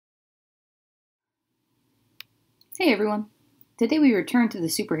Hey everyone! Today we return to the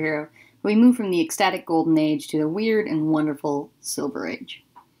superhero, but we move from the ecstatic golden age to the weird and wonderful silver age.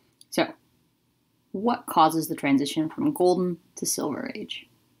 So, what causes the transition from golden to silver age?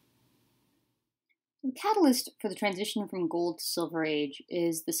 The catalyst for the transition from gold to silver age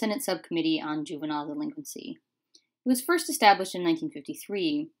is the Senate Subcommittee on Juvenile Delinquency. It was first established in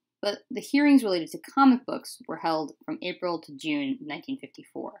 1953, but the hearings related to comic books were held from April to June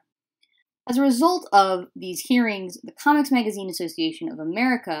 1954. As a result of these hearings, the Comics Magazine Association of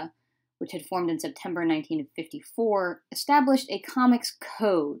America, which had formed in September 1954, established a comics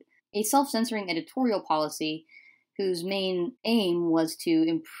code, a self-censoring editorial policy whose main aim was to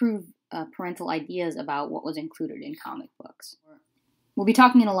improve parental ideas about what was included in comic books. We'll be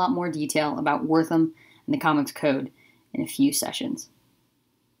talking in a lot more detail about Wertham and the Comics Code in a few sessions.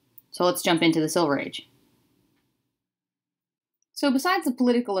 So let's jump into the Silver Age. So besides the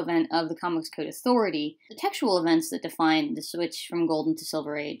political event of the Comics Code Authority, the textual events that define the switch from Golden to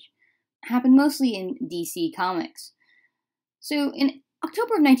Silver Age happened mostly in DC Comics. So in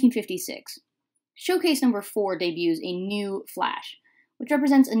October of 1956, Showcase number 4 debuts a new Flash, which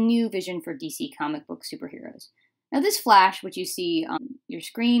represents a new vision for DC comic book superheroes. Now this Flash, which you see on your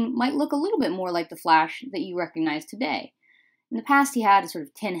screen, might look a little bit more like the Flash that you recognize today. In the past, he had a sort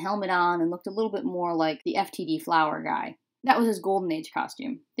of tin helmet on and looked a little bit more like the FTD Flower guy. That was his Golden Age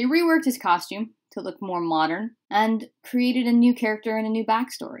costume. They reworked his costume to look more modern and created a new character and a new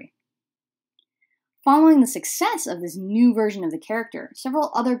backstory. Following the success of this new version of the character, several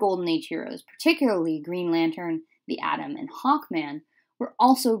other Golden Age heroes, particularly Green Lantern, the Atom, and Hawkman, were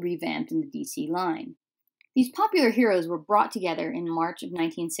also revamped in the DC line. These popular heroes were brought together in March of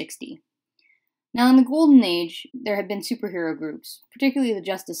 1960. Now, in the Golden Age, there had been superhero groups, particularly the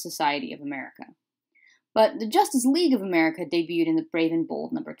Justice Society of America. But the Justice League of America debuted in the Brave and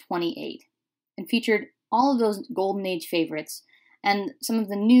Bold number 28 and featured all of those Golden Age favorites and some of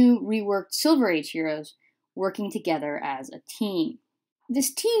the new reworked Silver Age heroes working together as a team.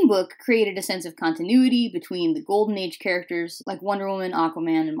 This team book created a sense of continuity between the Golden Age characters like Wonder Woman,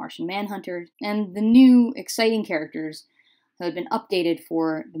 Aquaman, and Martian Manhunter, and the new exciting characters that had been updated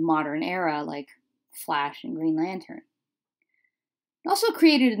for the modern era like Flash and Green Lantern. It also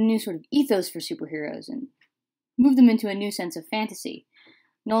created a new sort of ethos for superheroes and moved them into a new sense of fantasy.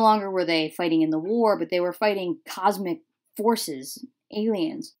 No longer were they fighting in the war, but they were fighting cosmic forces,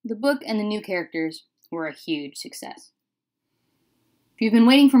 aliens. The book and the new characters were a huge success. If you've been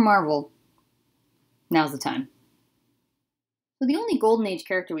waiting for Marvel, now's the time. So the only Golden Age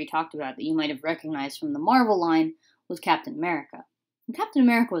character we talked about that you might have recognized from the Marvel line was Captain America. And Captain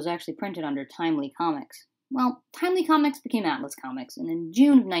America was actually printed under Timely Comics. Well, Timely Comics became Atlas Comics, and in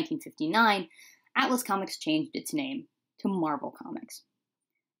June of 1959, Atlas Comics changed its name to Marvel Comics.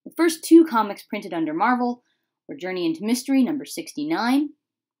 The first two comics printed under Marvel were Journey into Mystery, number 69,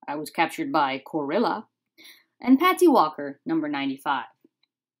 I Was Captured by Corilla, and Patsy Walker, number 95.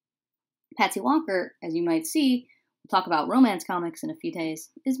 Patsy Walker, as you might see, we'll talk about romance comics in a few days,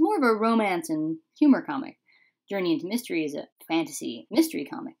 is more of a romance and humor comic. Journey into Mystery is a fantasy mystery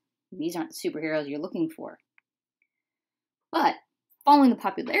comic. These aren't the superheroes you're looking for. But, following the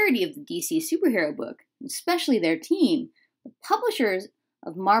popularity of the DC superhero book, especially their team, the publishers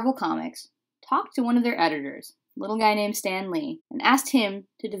of Marvel Comics talked to one of their editors, a little guy named Stan Lee, and asked him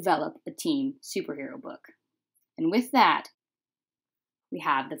to develop a team superhero book. And with that, we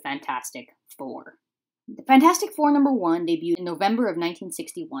have the Fantastic Four. The Fantastic Four number 1 debuted in November of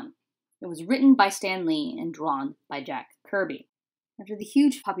 1961. It was written by Stan Lee and drawn by Jack Kirby. After the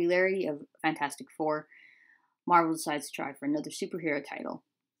huge popularity of Fantastic Four, Marvel decides to try for another superhero title.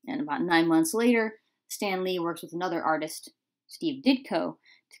 And about 9 months later, Stan Lee works with another artist, Steve Ditko,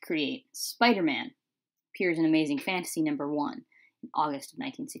 to create Spider-Man. Appears in Amazing Fantasy number 1 in August of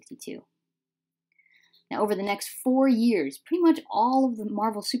 1962. Now, over the next 4 years, pretty much all of the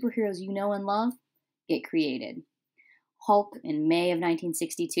Marvel superheroes you know and love get created. Hulk in May of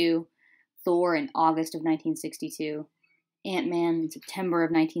 1962, Thor in August of 1962, Ant-Man in September of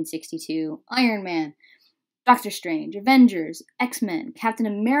 1962, Iron Man, Doctor Strange, Avengers, X-Men, Captain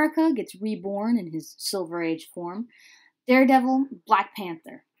America gets reborn in his Silver Age form, Daredevil, Black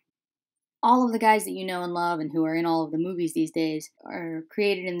Panther. All of the guys that you know and love and who are in all of the movies these days are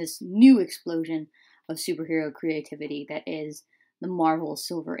created in this new explosion of superhero creativity that is the Marvel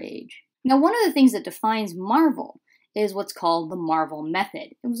Silver Age. Now, one of the things that defines Marvel is what's called the Marvel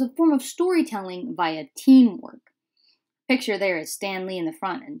Method. It was a form of storytelling via teamwork. Picture there is Stan Lee in the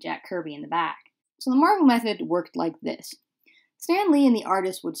front and Jack Kirby in the back. So the Marvel Method worked like this. Stan Lee and the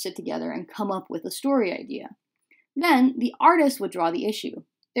artist would sit together and come up with a story idea. Then the artist would draw the issue.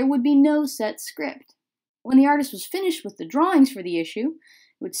 There would be no set script. When the artist was finished with the drawings for the issue,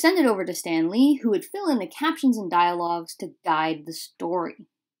 it would send it over to Stan Lee, who would fill in the captions and dialogues to guide the story.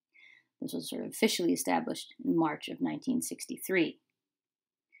 This was sort of officially established in March of 1963.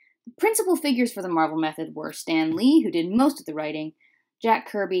 The principal figures for the Marvel method were Stan Lee, who did most of the writing, Jack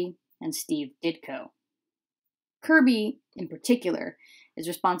Kirby, and Steve Ditko. Kirby, in particular, is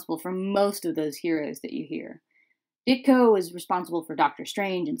responsible for most of those heroes that you hear. Ditko is responsible for Doctor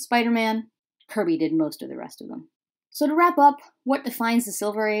Strange and Spider-Man. Kirby did most of the rest of them. So to wrap up, what defines the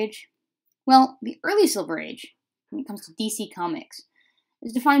Silver Age? Well, the early Silver Age, when it comes to DC Comics,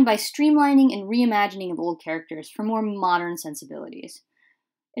 is defined by streamlining and reimagining of old characters for more modern sensibilities.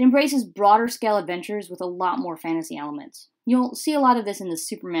 It embraces broader scale adventures with a lot more fantasy elements. You'll see a lot of this in the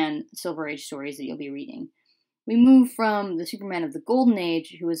Superman Silver Age stories that you'll be reading. We move from the Superman of the Golden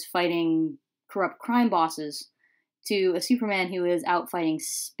Age, who is fighting corrupt crime bosses, to a Superman who is out fighting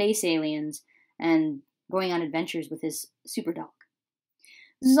space aliens and going on adventures with his super dog.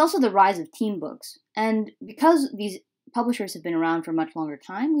 This is also the rise of teen books, and because these publishers have been around for a much longer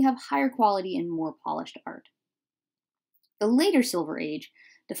time, we have higher quality and more polished art. The later Silver Age,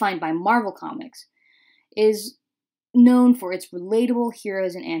 defined by Marvel Comics, is known for its relatable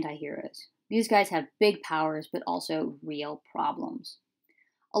heroes and anti-heroes. These guys have big powers, but also real problems.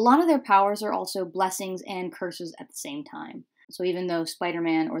 A lot of their powers are also blessings and curses at the same time. So even though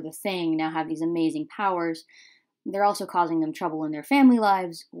Spider-Man or the Thing now have these amazing powers, they're also causing them trouble in their family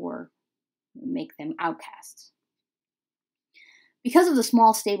lives or make them outcasts. Because of the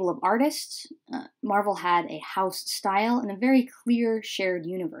small stable of artists, Marvel had a house style and a very clear shared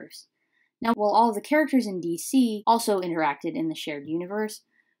universe. Now, while all of the characters in DC also interacted in the shared universe,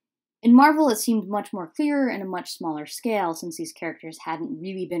 in Marvel it seemed much more clearer and a much smaller scale since these characters hadn't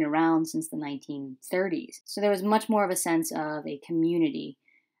really been around since the 1930s. So there was much more of a sense of a community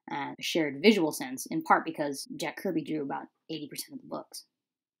and a shared visual sense, in part because Jack Kirby drew about 80% of the books.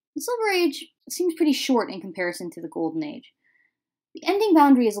 The Silver Age seems pretty short in comparison to the Golden Age. The ending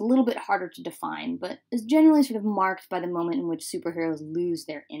boundary is a little bit harder to define, but is generally sort of marked by the moment in which superheroes lose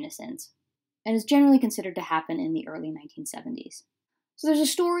their innocence, and is generally considered to happen in the early 1970s. So there's a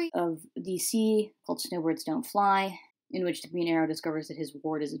story of DC called Snowbirds Don't Fly, in which the Green Arrow discovers that his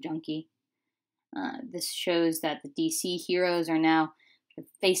ward is a junkie. This shows that the DC heroes are now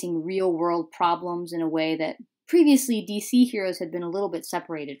facing real-world problems in a way that previously DC heroes had been a little bit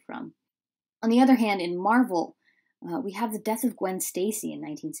separated from. On the other hand, in Marvel, we have the death of Gwen Stacy in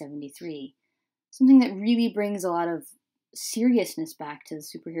 1973, something that really brings a lot of seriousness back to the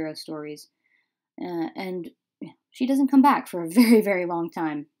superhero stories. And she doesn't come back for a very, very long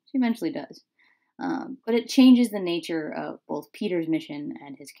time. She eventually does. But it changes the nature of both Peter's mission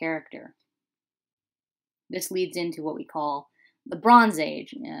and his character. This leads into what we call the Bronze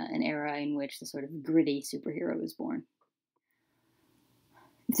Age, an era in which the sort of gritty superhero is born.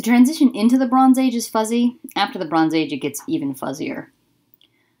 If the transition into the Bronze Age is fuzzy, after the Bronze Age it gets even fuzzier.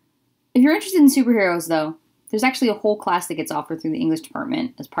 If you're interested in superheroes, though, there's actually a whole class that gets offered through the English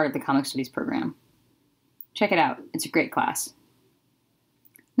department as part of the Comic Studies program. Check it out. It's a great class.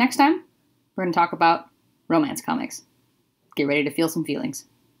 Next time, we're going to talk about romance comics. Get ready to feel some feelings.